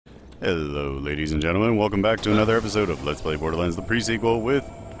Hello, ladies and gentlemen. Welcome back to another episode of Let's Play Borderlands, the pre-sequel with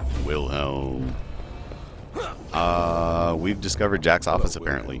Wilhelm. We've discovered Jack's office,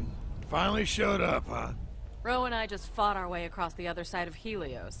 apparently. Finally showed up, huh? Ro and I just fought our way across the other side of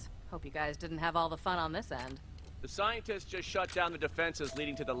Helios. Hope you guys didn't have all the fun on this end. The scientists just shut down the defenses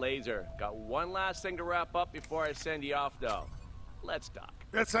leading to the laser. Got one last thing to wrap up before I send you off, though. Let's talk.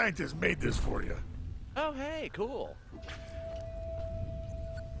 That scientist made this for you. Oh, hey, cool.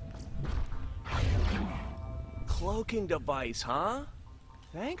 Cloaking device, huh?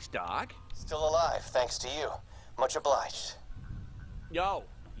 Thanks, Doc. Still alive, thanks to you. Much obliged. Yo,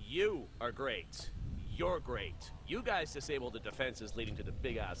 you are great. You're great. You guys disabled the defenses leading to the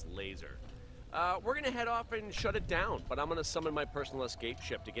big-ass laser. We're gonna head off and shut it down, but I'm gonna summon my personal escape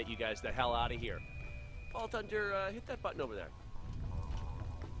ship to get you guys the hell out of here. Vault Hunter, hit that button over there.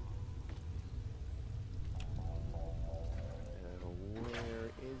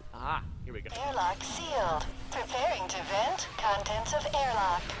 Where is... Ah, here we go. Airlock sealed. Preparing to vent contents of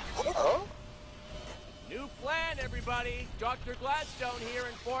airlock. Huh? New plan, everybody. Dr. Gladstone here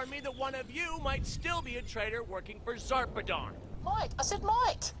informed me that one of you might still be a traitor working for Zarpedon. Might. I said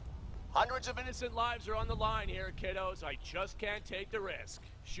might. Hundreds of innocent lives are on the line here, kiddos. I just can't take the risk.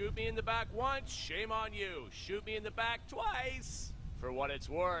 Shoot me in the back once, shame on you. Shoot me in the back twice. For what it's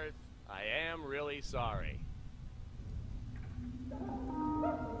worth, I am really sorry.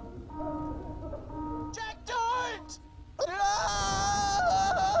 Jack, don't!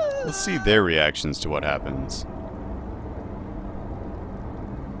 Let's see their reactions to what happens.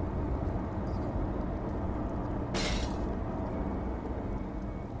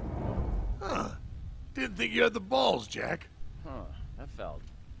 Huh. Didn't think you had the balls, Jack. Huh, that felt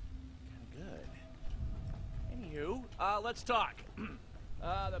kind of good. Anywho, let's talk.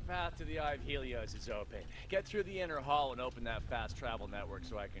 The path to the Eye of Helios is open. Get through the inner hall and open that fast travel network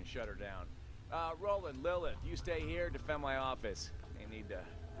so I can shut her down. Roland, Lilith, you stay here, defend my office. I need to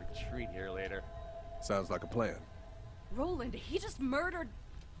retreat here later. Sounds like a plan. Roland, he just murdered...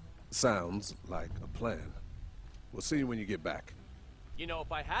 Sounds like a plan. We'll see you when you get back. You know,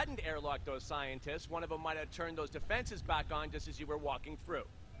 if I hadn't airlocked those scientists, one of them might have turned those defenses back on just as you were walking through.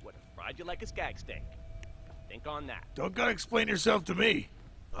 Would have fried you like a skag steak. Think on that. Don't gotta explain yourself to me.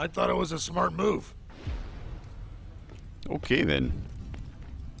 I thought it was a smart move. Okay, then.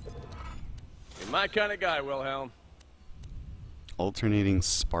 You're my kind of guy, Wilhelm. Alternating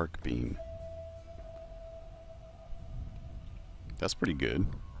spark beam. That's pretty good.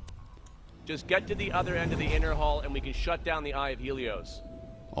 Just get to the other end of the inner hall and we can shut down the Eye of Helios.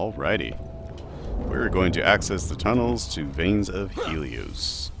 Alrighty. We're going to access the tunnels to Veins of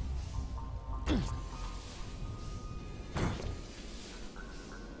Helios.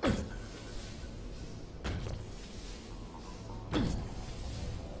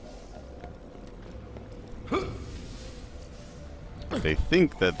 They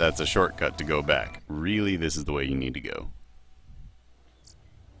think that that's a shortcut to go back. Really, this is the way you need to go.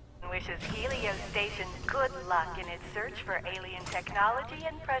 Wishes Helios Station good luck in its search for alien technology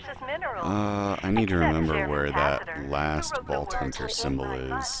and precious minerals. I need to Except remember Sheriff where that Catheter, last who wrote the Vault words Hunter written symbol by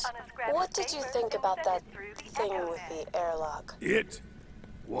Buck is. on his graphic What did you paper think and about sent that it through the thing Echo with Net. the airlock? It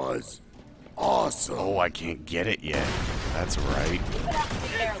was awesome. Oh, I can't get it yet. That's right.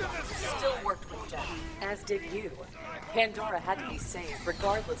 The airlock still worked with Jack, as did you. Pandora had to be saved,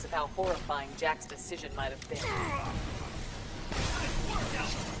 regardless of how horrifying Jack's decision might have been.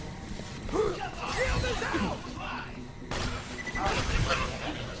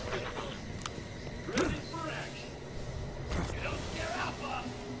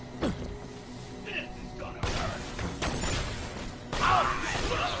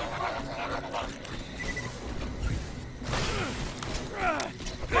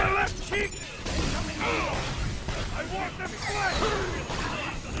 My left cheek! I want the flesh!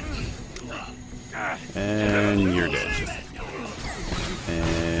 And you're dead.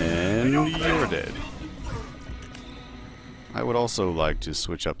 And you're dead. I would also like to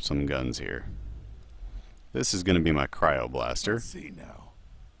switch up some guns here. This is going to be my cryo blaster. Let's see now.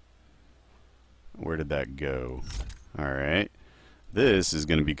 Where did that go? Alright. This is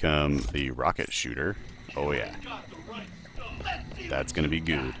going to become the rocket shooter. Oh yeah. That's going to be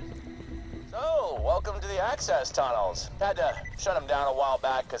good. So, welcome to the access tunnels. Had to shut them down a while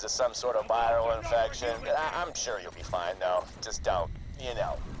back because of some sort of viral infection. I'm sure you'll be fine, though. Just don't, you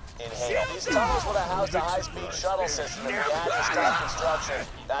know, inhale. These tunnels would have housed a high-speed shuttle system if we had to stop construction.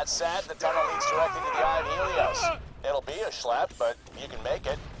 That said, the tunnel leads directly to the Eye of Helios. It'll be a schlep, but you can make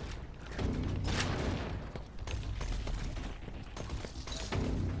it.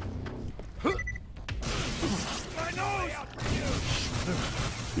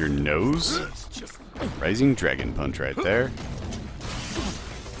 your nose. Rising Dragon Punch right there.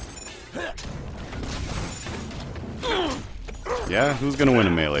 Yeah, who's gonna win a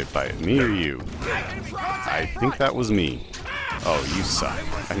melee fight? Me or you? I think that was me. Oh, you suck.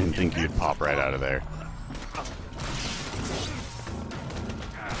 I didn't think you'd pop right out of there.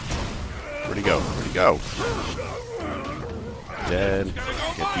 Where'd he go? Where'd he go? Dead.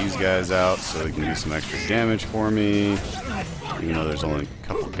 Get these guys out so they can do some extra damage for me. Even though there's only a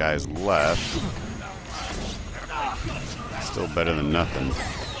couple guys left. Still better than nothing.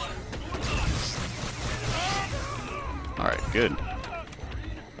 Alright, good.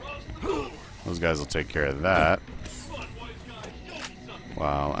 Those guys will take care of that.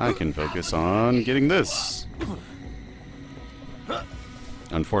 While I can focus on getting this.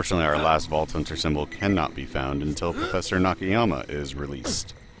 Unfortunately, our last Vault Hunter symbol cannot be found until Professor Nakayama is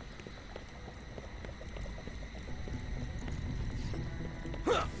released.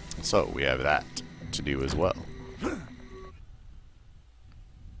 So, we have that to do as well.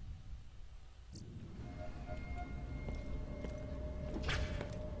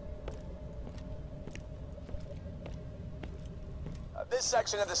 This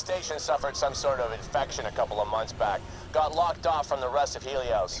section of the station suffered some sort of infection a couple of months back. Got locked off from the rest of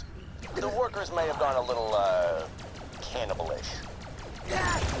Helios. The workers may have gone a little, cannibalish.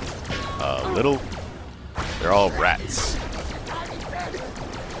 Little? They're all rats.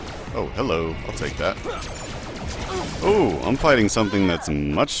 Oh, hello. I'll take that. Oh, I'm fighting something that's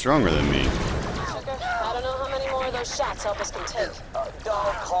much stronger than me. Sugar, I don't know how many more of those shots Opus can take.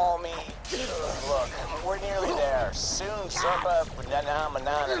 Don't call me. Look, we're nearly there. Soon, Zerpa,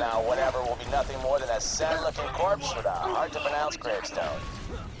 now, whatever, will be nothing more than a sad-looking corpse with a hard-to-pronounce gravestone.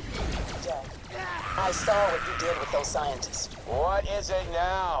 Jack, I saw what you did with those scientists. What is it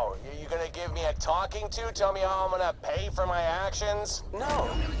now? You gonna give me a talking to? Tell me how I'm gonna pay for my actions? No,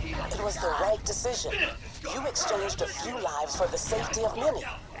 it was the right decision. You exchanged a few lives for the safety of many.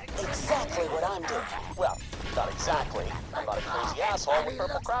 Exactly what I'm doing. Well, not exactly. I'm not a crazy asshole with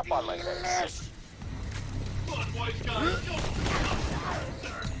purple crap on my face.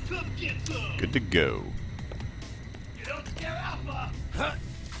 Good to go. You don't scare Alpha! Huh?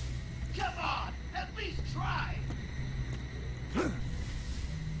 Come on! At least try!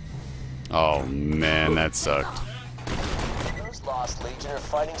 Oh man, that sucked. Those Lost Legion are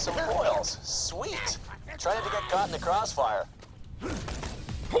fighting some foils. Sweet! Trying to get caught in the crossfire.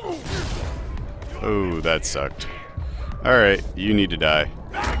 Oh, that sucked. Alright, you need to die.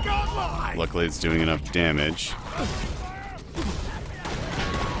 Luckily it's doing enough damage.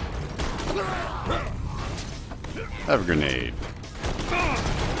 Have a grenade.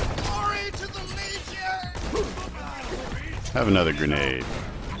 Have another grenade.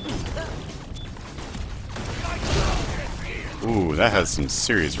 Ooh, that has some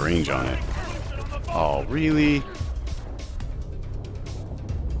serious range on it. Oh, really?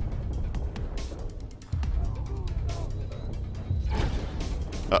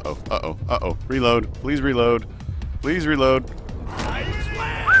 Uh-oh, uh-oh, uh-oh. Reload. Please reload. Please reload.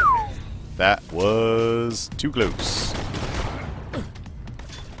 That was too close.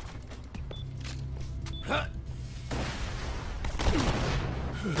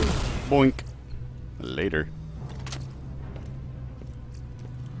 Boink. Later.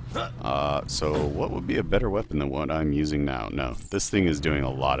 So what would be a better weapon than what I'm using now? No, this thing is doing a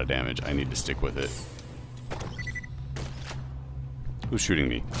lot of damage. I need to stick with it. Who's shooting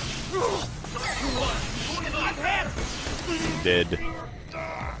me? Dead.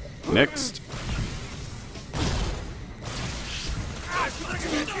 Next.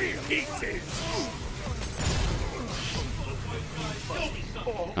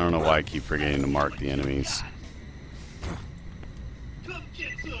 I don't know why I keep forgetting to mark the enemies.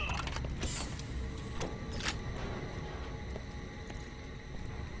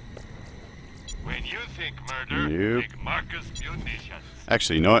 When you think murder, Nope. think Marcus Munitions.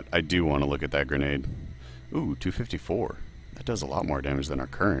 Actually, you know what? I do want to look at that grenade. Ooh, 254. That does a lot more damage than our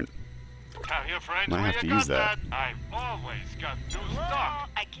current. Tell your friends Might where have to you use got that. I've always got new stock.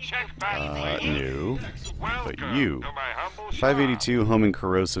 Check back, please. No. But Welcome you. to my humble 582 homing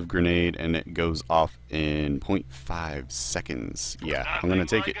corrosive grenade, and it goes off in 0.5 seconds. Yeah, I'm gonna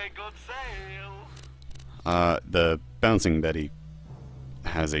take it. Nothing like a good sale. The bouncing Betty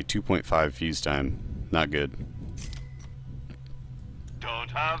has a 2.5 fuse time. Not good.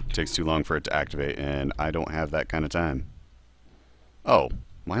 Don't have to. Takes too long for it to activate, and I don't have that kind of time. Oh,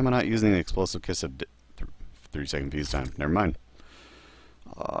 why am I not using the explosive kiss of 3-second fuse time? Never mind.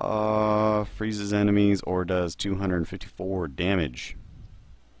 Freezes enemies or does 254 damage.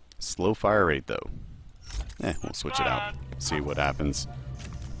 Slow fire rate though. We'll switch it out. See what happens.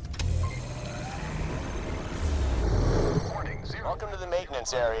 Welcome to the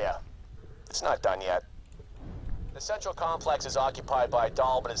maintenance area. It's not done yet. The central complex is occupied by a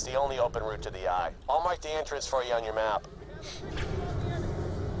doll, but it's the only open route to the eye. I'll mark the entrance for you on your map.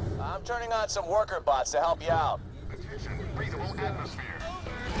 I'm turning on some worker bots to help you out. Breathable atmosphere.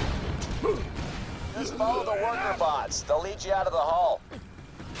 Just follow the worker bots. They'll lead you out of the hull.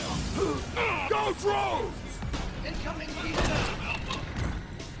 Go drones! Incoming heat.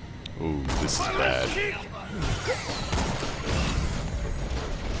 Ooh, this is bad.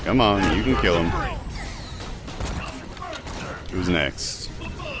 Come on, you can kill him. Who's next?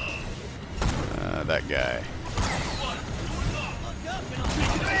 That guy.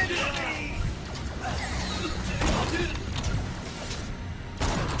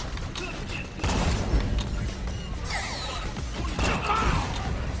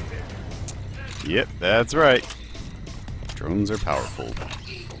 Yep, that's right. Drones are powerful.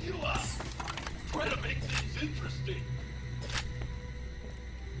 Try to make things interesting.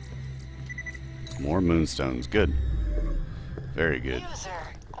 More moonstones. Good. Very good. User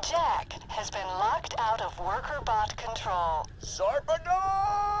Jack has been locked out of worker bot control. Sarpedon!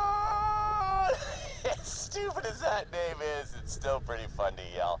 As stupid as that name is, it's still pretty fun to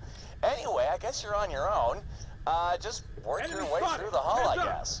yell. Anyway, I guess you're on your own. Just work your way through the hull, I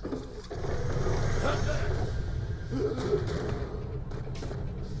guess.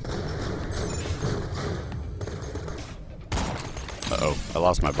 Uh-oh, I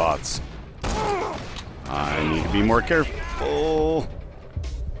lost my bots. I need to be more careful.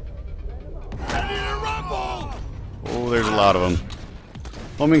 Oh, there's a lot of them.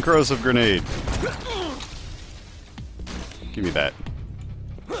 Homing corrosive grenade. Give me that.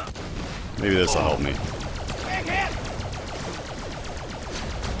 Maybe this will help me.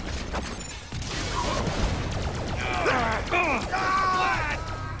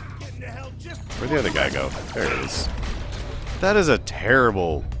 Where'd the other guy go? There it is. That is a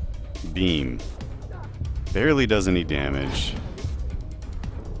terrible beam. Barely does any damage.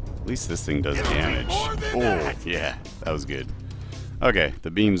 At least this thing does damage. Oh, yeah. That was good. Okay,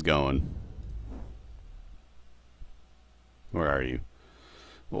 the beam's going. Where are you?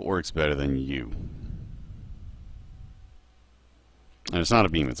 What works better than you? And it's not a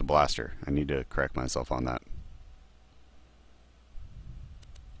beam, it's a blaster. I need to correct myself on that.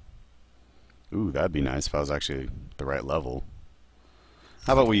 Ooh, that'd be nice if I was actually the right level.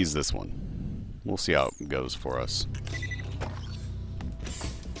 How about we use this one? We'll see how it goes for us.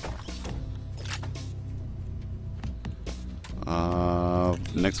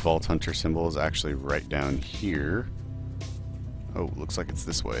 Next Vault Hunter symbol is actually right down here. Oh, looks like it's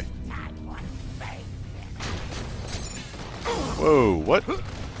this way. Whoa, what?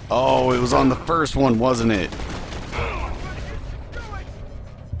 Oh, it was on the first one, wasn't it?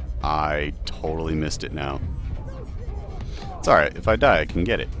 I totally missed it now. It's alright, if I die, I can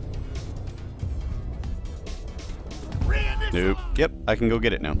get it. Nope. Yep, I can go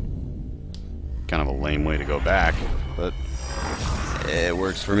get it now. Kind of a lame way to go back, but it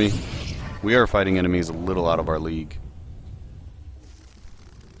works for me. We are fighting enemies a little out of our league.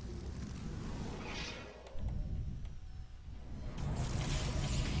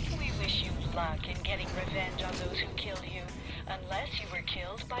 We wish you luck in getting revenge on those who killed you, unless you were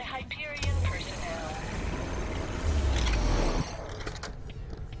killed by Hyperion personnel.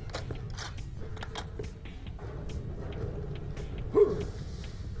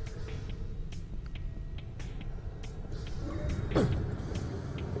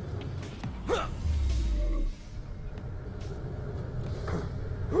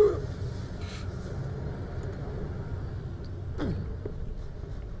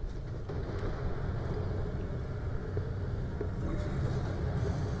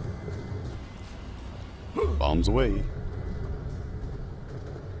 Bombs away.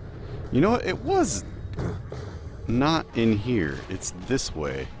 You know what? It was not in here. It's this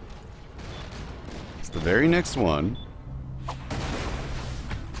way. It's the very next one. Oh,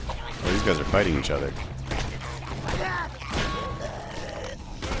 these guys are fighting each other.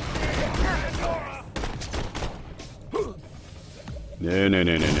 No, no,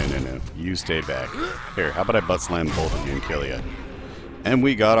 no, no, no, no, no. You stay back. Here, how about I butt slam both of you and kill you? And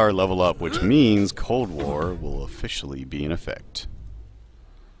we got our level up, which means Cold War will officially be in effect.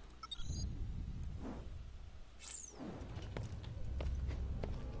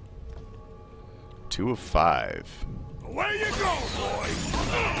 Two of 5. Away you go, boy!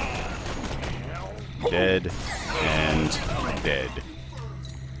 Dead and dead.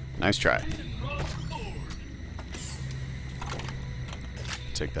 Nice try.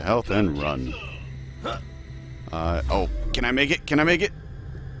 Take the health and run. Oh, can I make it? Can I make it?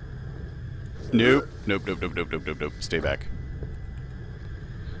 Nope. Nope, nope, nope, nope, nope, nope, nope. Stay back.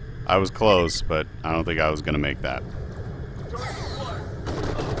 I was close, but I don't think I was gonna make that.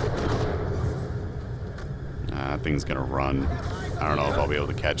 That thing's gonna run. I don't know if I'll be able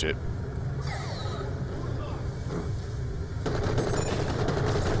to catch it.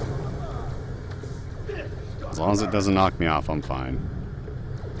 As long as it doesn't knock me off, I'm fine.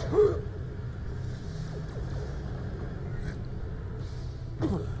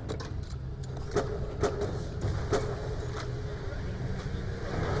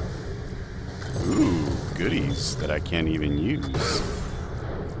 Ooh, goodies that I can't even use.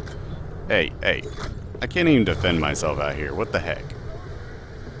 Hey, hey. I can't even defend myself out here. What the heck?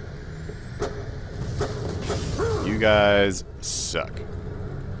 You guys suck.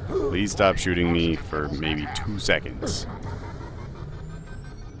 Please stop shooting me for maybe 2 seconds.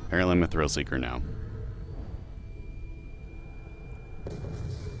 Apparently I'm a thrill seeker now.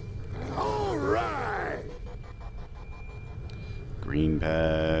 Alright! Green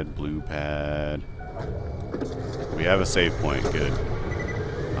pad, blue pad. We have a save point, good.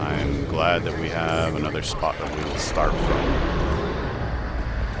 I'm glad that we have another spot that we will start from.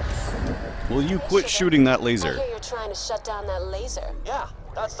 Will you quit shooting that laser? I hear you're trying to shut down that laser. Yeah,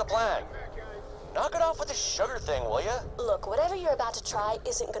 that's the plan. Knock it off with the sugar thing, will ya? Look, whatever you're about to try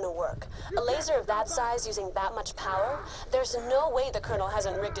isn't gonna work. A laser of that size using that much power, there's no way the Colonel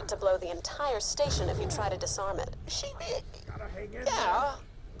hasn't rigged it to blow the entire station if you try to disarm it. She did. Yeah,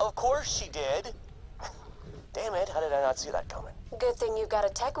 of course she did. Damn it, how did I not see that coming? Good thing you've got a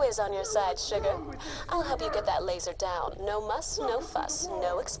tech whiz on your side, sugar. I'll help you get that laser down. No muss, no fuss,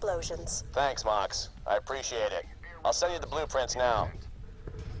 no explosions. Thanks, Mox. I appreciate it. I'll send you the blueprints now.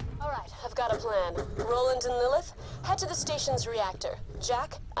 All right, I've got a plan. Roland and Lilith, head to the station's reactor.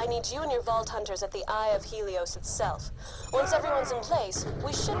 Jack, I need you and your Vault Hunters at the Eye of Helios itself. Once everyone's in place,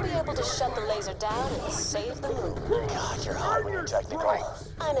 we should be able to shut the laser down and save the moon. God, you're hot when you're technical.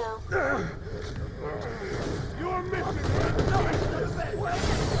 I know.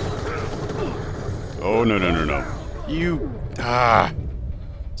 Oh, no, no, no, no. You...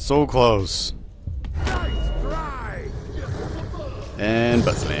 So close. And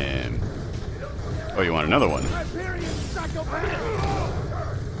butt slam. Oh, you want another one?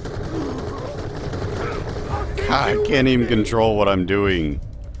 God, I can't even control what I'm doing.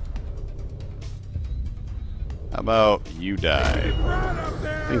 How about you die?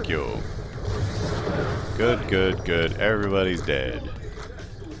 Thank you. Good, good, good. Everybody's dead.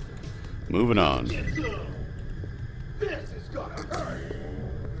 Moving on.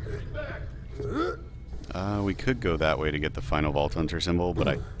 We could go that way to get the final Vault Hunter symbol, but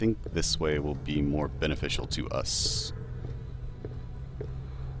I think this way will be more beneficial to us.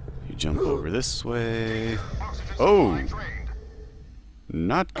 You jump over this way. Oh!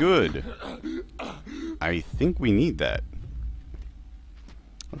 Not good. I think we need that.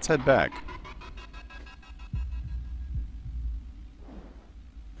 Let's head back.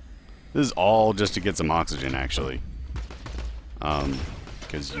 This is all just to get some oxygen, actually.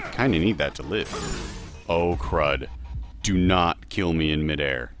 Because you kind of need that to live. Oh, crud. Do not kill me in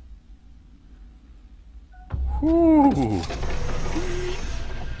midair. Whew.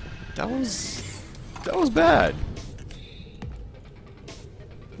 That was bad.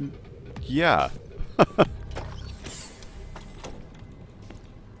 Yeah. I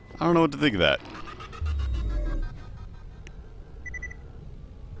don't know what to think of that.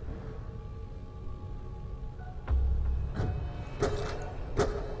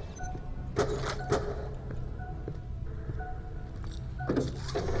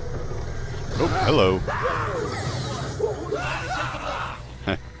 Oh, hello.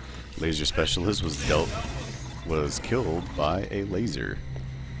 Laser specialist was killed by a laser.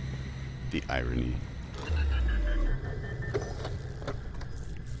 The irony.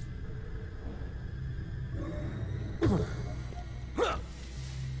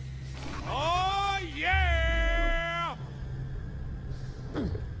 Oh, yeah!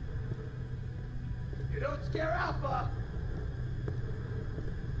 You don't scare Alpha.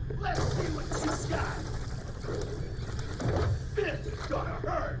 Let's see what you got. This is gonna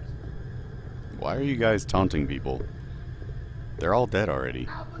hurt. Why are you guys taunting people? They're all dead already.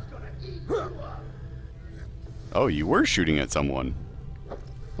 Alpha's gonna eat you up. Oh, you were shooting at someone.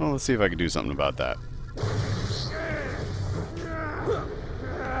 Well, let's see if I can do something about that.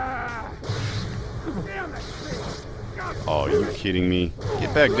 Oh, are you kidding me?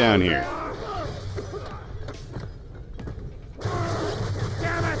 Get back down here.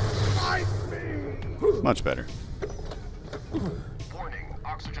 Much better.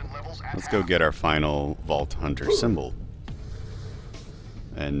 Let's go get our final Vault Hunter symbol.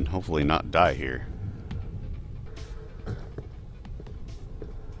 And hopefully not die here.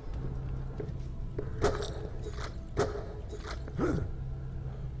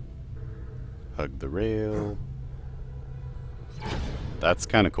 That's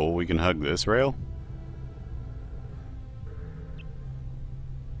kind of cool. We can hug this rail.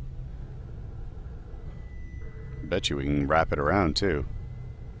 Bet you we can wrap it around too.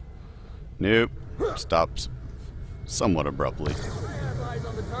 Nope. Stops somewhat abruptly.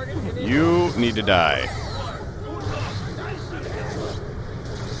 You need to die.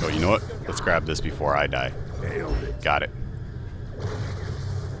 Oh, you know what? Let's grab this before I die. Got it.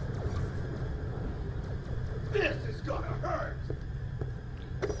 This is gonna hurt.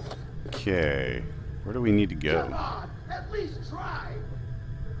 Okay. Where do we need to go? Come on, at least try.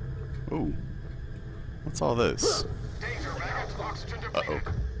 Ooh. What's all this? Uh-oh.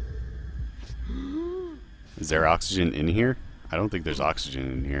 Is there oxygen in here? I don't think there's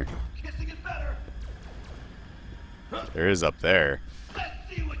oxygen in here. Kissing it better. There is up there.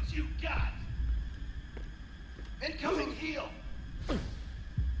 Let's see what you got. Incoming heal.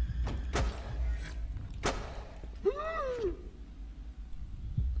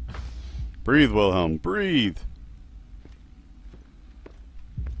 Breathe, Wilhelm, breathe.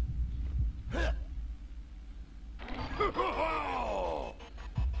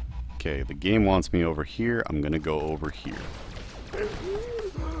 Okay, the game wants me over here. I'm gonna go over here.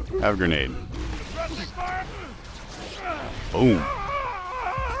 Have a grenade. Boom.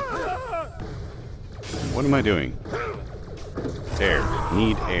 What am I doing? Air.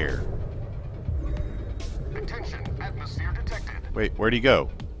 Need air. Attention, atmosphere detected. Wait, where'd he go?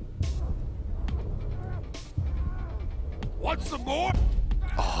 Want some more?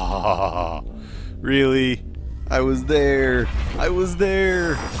 Ah, really? I was there. I was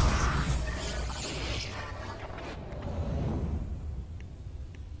there.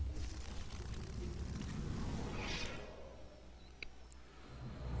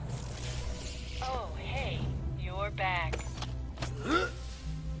 Oh, hey, you're back.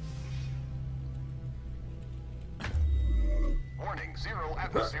 Warning, 0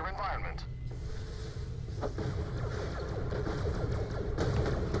 atmosphere environment.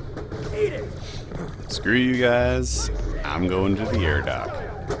 Screw you guys. I'm going to the air dock.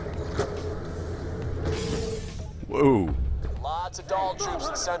 Whoa. Lots of doll troops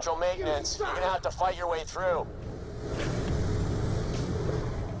in central maintenance. You're gonna have to fight your way through.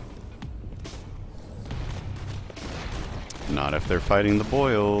 Not if they're fighting the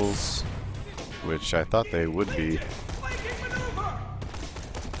Boyles, which I thought they would be.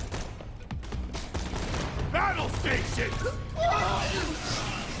 Battle station!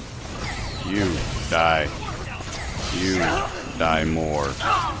 You die. You die more.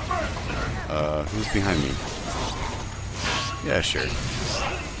 Who's behind me? Yeah, sure.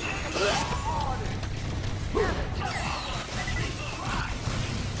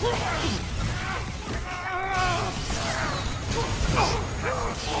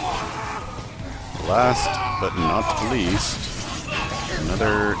 Last but not least,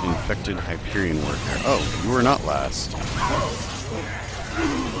 another infected Hyperion worker. Oh, you were not last.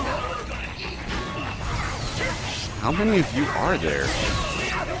 How many of you are there?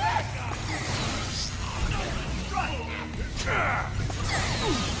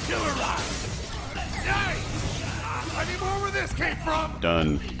 I need more where this came from!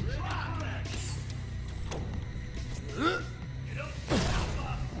 Done.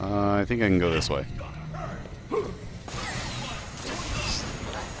 I think I can go this way.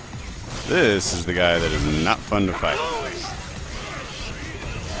 This is the guy that is not fun to fight.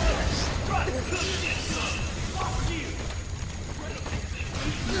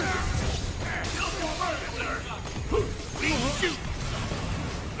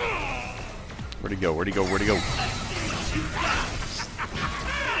 Where'd he go? Where'd he go? Where'd he go?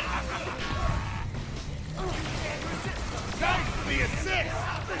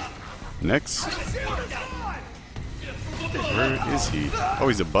 Next. Where is he? Oh,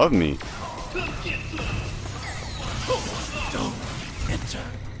 he's above me. Don't enter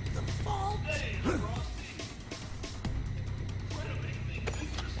the vault.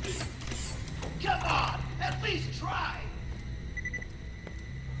 Come on, at least try.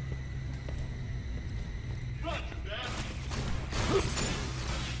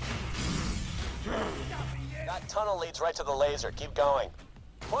 That tunnel leads right to the laser. Keep going.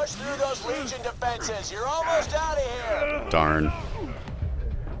 Push through those Legion defenses. You're almost out of here. Darn.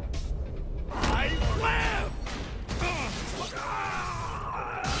 I live!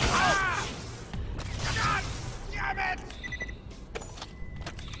 God damn it!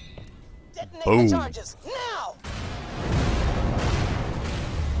 Detonate Boom. the charges now.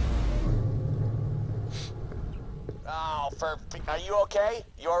 Oh, are you okay?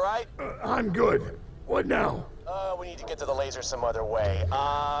 You all right? I'm good. What now? We need to get to the laser some other way.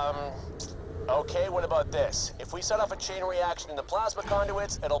 Okay, what about this? If we set off a chain reaction in the plasma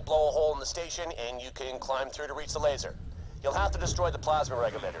conduits, it'll blow a hole in the station and you can climb through to reach the laser. You'll have to destroy the plasma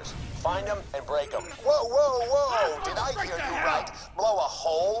regulators. Find them and break them. Whoa, whoa, whoa! Did I hear you right? Blow a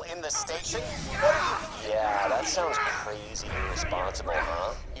hole in the station? What are you... Yeah, that sounds crazy irresponsible,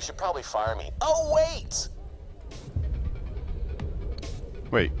 huh? You should probably fire me. Oh, wait!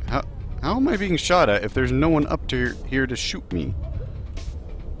 Wait, how am I being shot at if there's no one up to here to shoot me?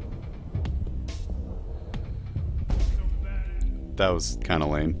 That was kind of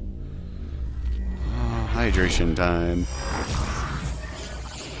lame. Hydration time.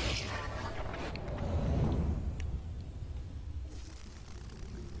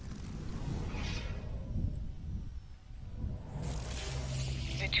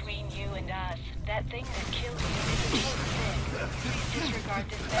 Between you and us, that thing that killed you is a total thing. Please disregard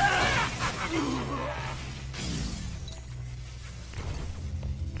this message.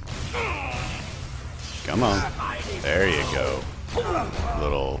 Come on. There you go.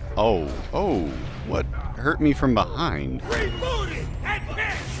 Little... Oh, what hurt me from behind? Reloaded and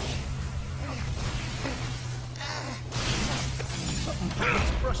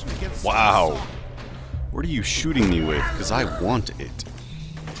Wow. What are you shooting me with? Because I want it.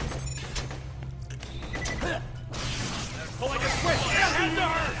 pulling a switch.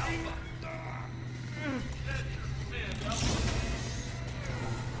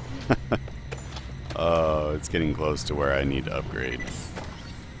 Oh, it's getting close to where I need to upgrade.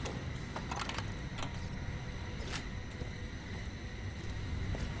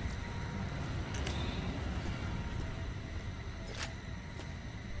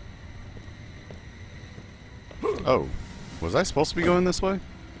 Oh, was I supposed to be going this way?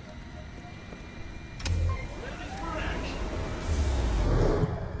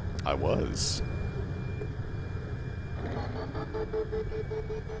 I was.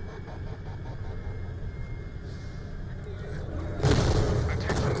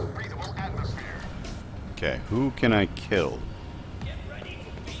 Okay, who can I kill?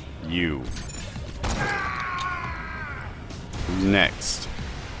 You. Who's next?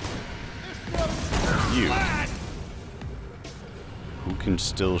 You. Who can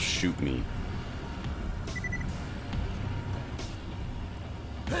still shoot me?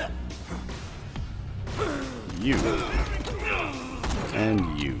 You.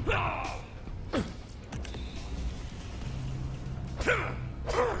 And you.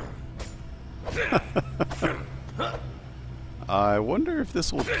 I wonder if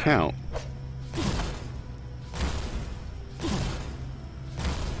this will count.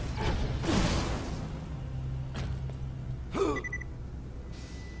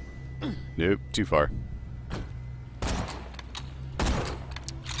 Nope, too far.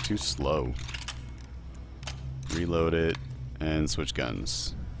 Too slow. Reload it and switch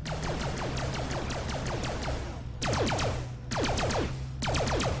guns.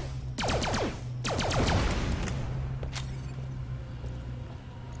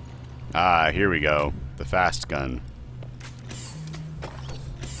 Ah, here we go. The fast gun.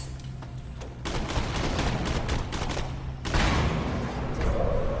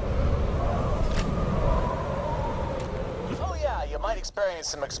 Oh yeah, you might experience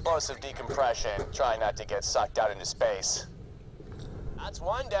some explosive decompression. Try not to get sucked out into space. That's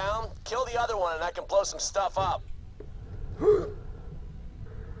one down. Kill the other one and I can blow some stuff up. And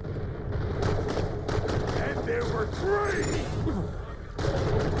there were three!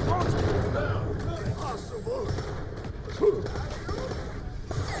 Impossible!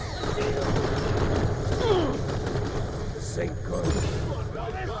 This ain't good.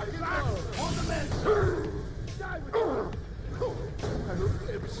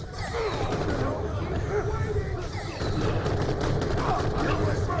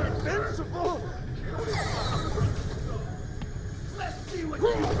 Invincible! Let's see what you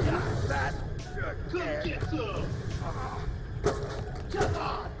got, that. Come get some! Come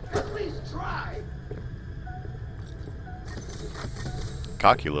on, at least try!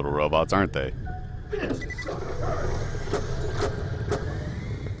 Cocky little robots, aren't they?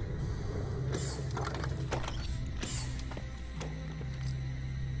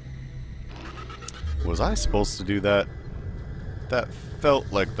 Was I supposed to do that? That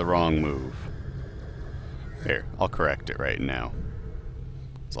felt like the wrong move. Here, I'll correct it right now.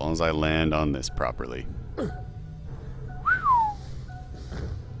 As long as I land on this properly.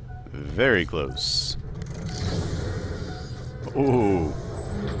 Very close. Ooh.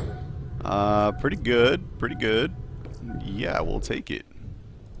 Pretty good. Pretty good. Yeah, we'll take it.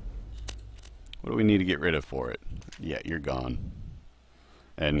 What do we need to get rid of for it? Yeah, you're gone.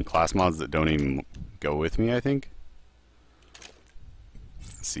 And class mods that don't even go with me, I think.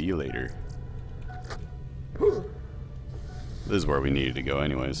 See you later. This is where we needed to go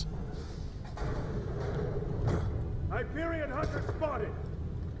anyways. Hyperion hunter spotted.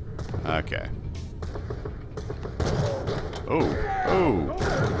 Okay. Oh, oh.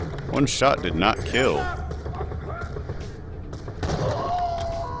 One shot did not kill.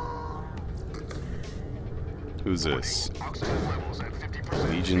 Who's this?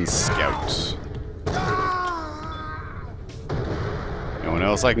 Legion Scout. Anyone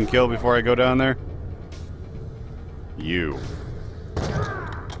else I can kill before I go down there? You.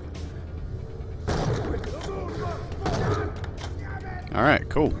 Alright,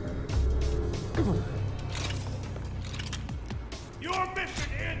 cool. Your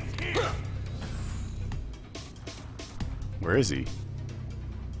mission ends here. Where is he?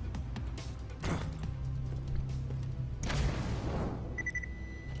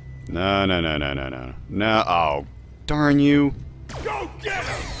 No, no, no, no, no, no. No, oh, darn you. Go get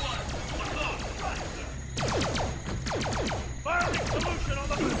him! Firing solution on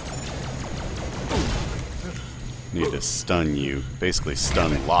the move. Need to stun you. Basically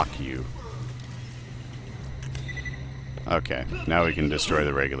stun lock you. Okay, now we can destroy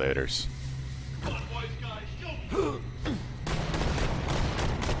the regulators.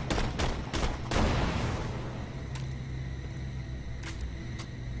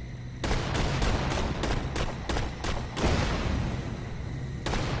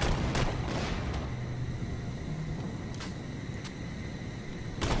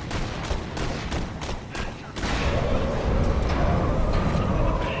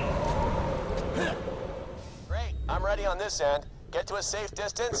 I'm ready on this end. Get to a safe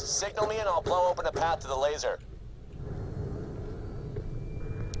distance, signal me, and I'll blow open a path to the laser.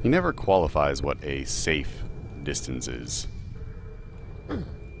 He never qualifies what a safe distance is.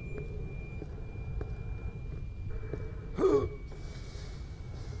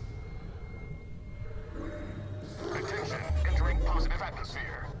 Attention, entering positive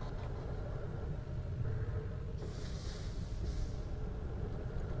atmosphere.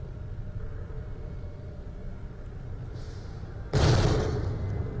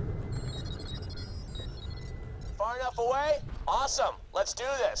 Far enough away? Awesome. Let's do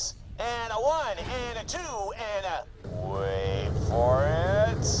this. And a 1, and a 2, and a... Wait for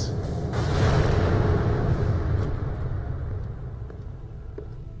it.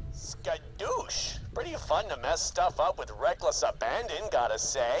 Skadoosh. Pretty fun to mess stuff up with reckless abandon, gotta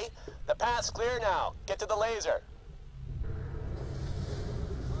say. The path's clear now. Get to the laser.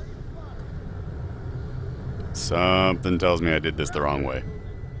 Something tells me I did this the wrong way.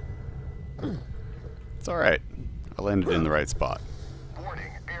 It's alright. I landed in the right spot.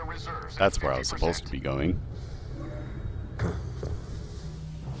 Warning, air reserves. That's where I was supposed to be going.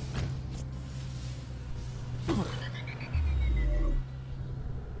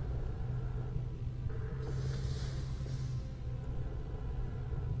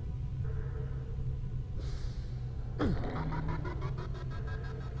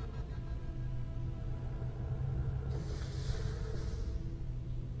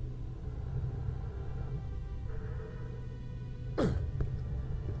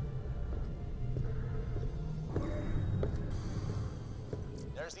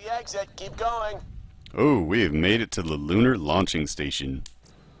 There's the exit. Keep going. Oh, we have made it to the lunar launching station.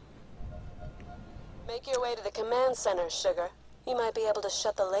 Make your way to the command center, Sugar. You might be able to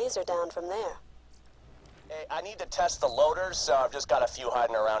shut the laser down from there. Hey, I need to test the loaders, so I've just got a few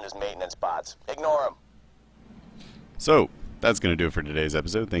hiding around as maintenance bots. Ignore them. So, that's going to do it for today's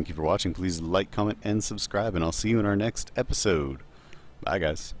episode. Thank you for watching. Please like, comment, and subscribe, and I'll see you in our next episode. Bye,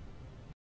 guys.